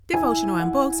Devotional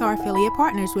and Books are affiliate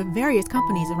partners with various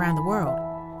companies around the world.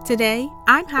 Today,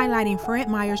 I'm highlighting Fred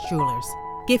Meyers Jewelers.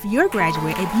 Give your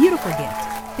graduate a beautiful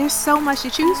gift. There's so much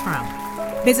to choose from.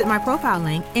 Visit my profile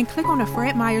link and click on the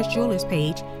Fred Meyers Jewelers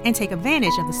page and take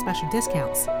advantage of the special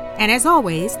discounts. And as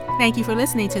always, thank you for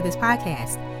listening to this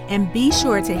podcast. And be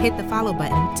sure to hit the follow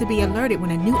button to be alerted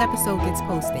when a new episode gets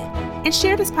posted. And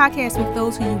share this podcast with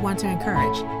those who you want to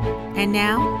encourage. And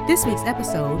now, this week's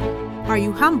episode, are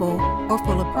you humble or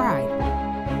full of pride?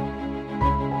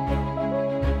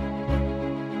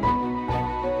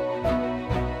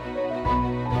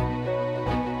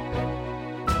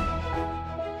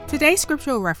 Today's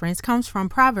scriptural reference comes from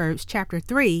Proverbs chapter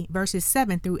 3, verses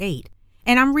 7 through 8,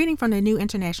 and I'm reading from the New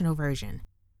International Version.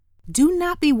 Do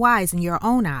not be wise in your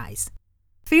own eyes.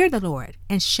 Fear the Lord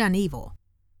and shun evil,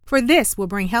 for this will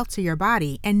bring health to your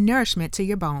body and nourishment to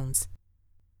your bones.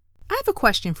 I have a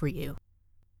question for you.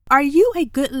 Are you a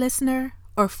good listener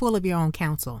or full of your own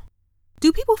counsel?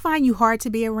 Do people find you hard to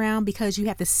be around because you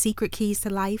have the secret keys to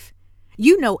life?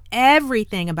 You know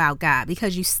everything about God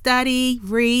because you study,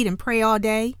 read, and pray all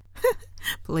day?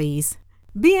 Please,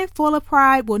 being full of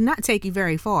pride will not take you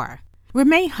very far.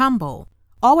 Remain humble,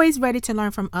 always ready to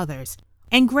learn from others,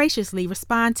 and graciously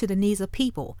respond to the needs of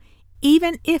people,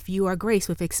 even if you are graced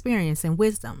with experience and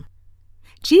wisdom.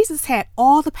 Jesus had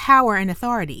all the power and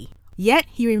authority, yet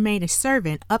he remained a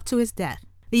servant up to his death.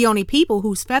 The only people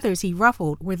whose feathers he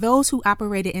ruffled were those who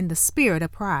operated in the spirit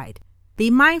of pride. Be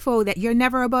mindful that you're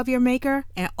never above your maker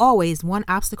and always one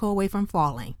obstacle away from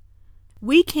falling.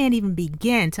 We can't even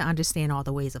begin to understand all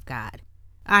the ways of God.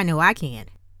 I know I can't.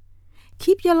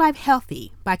 Keep your life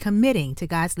healthy by committing to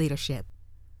God's leadership.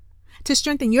 To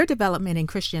strengthen your development in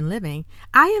Christian living,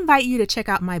 I invite you to check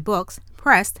out my books,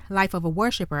 Pressed, Life of a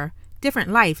Worshipper, Different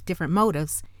Life, Different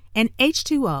Motives, and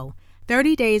H2O,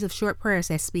 30 Days of Short Prayers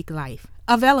That Speak Life,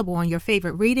 available on your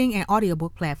favorite reading and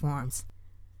audiobook platforms.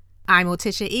 I'm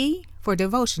Otisha E. for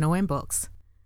Devotional and Books.